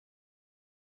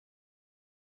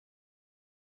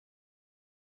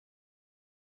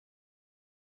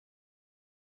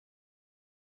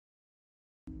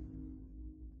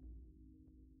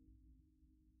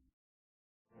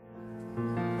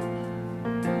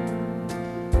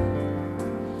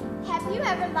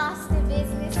lost a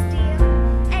business deal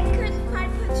and couldn't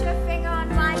quite put your finger on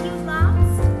why you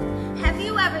lost? Have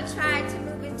you ever tried to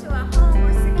move into a home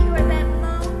or secure that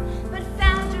loan, but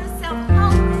found yourself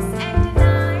homeless and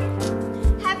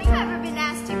denied? Have you ever been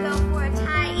asked to go for a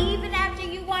tie even after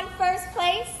you won first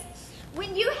place?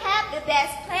 When you have the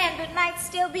best plan but might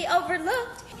still be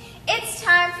overlooked, it's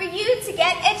time for you to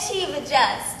get Achieve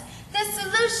Adjust, the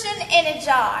solution in a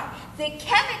jar, the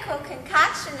chemical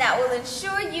concoction that will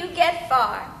ensure you get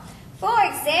far. For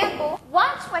example,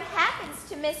 watch what happens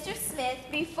to Mr. Smith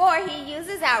before he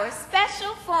uses our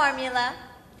special formula.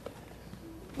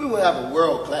 We will have a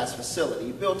world-class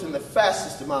facility built in the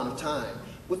fastest amount of time,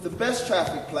 with the best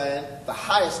traffic plan, the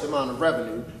highest amount of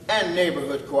revenue, and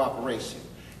neighborhood cooperation.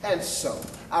 And so,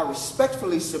 I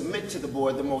respectfully submit to the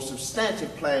board the most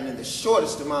substantive plan in the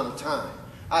shortest amount of time.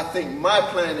 I think my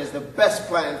plan is the best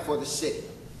plan for the city.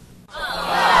 I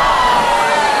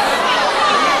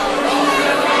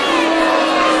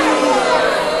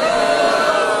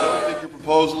don't think your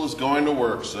proposal is going to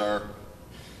work, sir.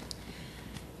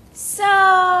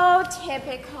 So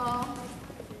typical.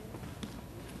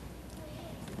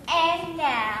 And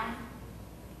now,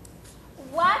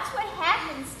 watch what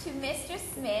happens to Mr.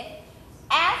 Smith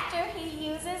after he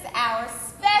uses our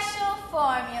special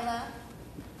formula.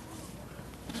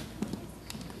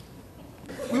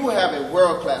 We will have a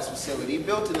world-class facility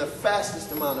built in the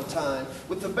fastest amount of time,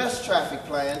 with the best traffic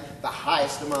plan, the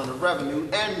highest amount of revenue,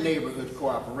 and neighborhood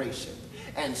cooperation.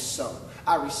 And so,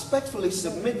 I respectfully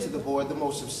submit to the board the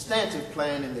most substantive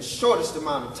plan in the shortest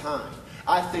amount of time.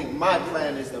 I think my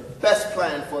plan is the best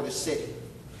plan for the city.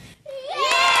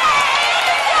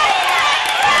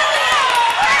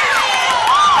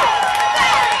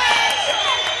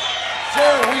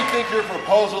 Sir, we think your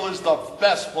proposal is the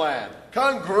best plan.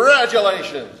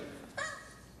 Congratulations!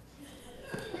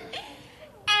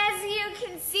 As you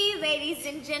can see, ladies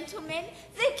and gentlemen,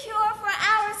 the cure for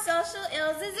our social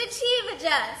ills is Achieve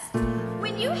Adjust.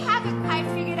 When you haven't quite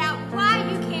figured out why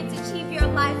you can't achieve your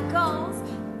life goals,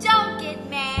 don't get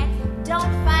mad,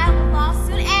 don't file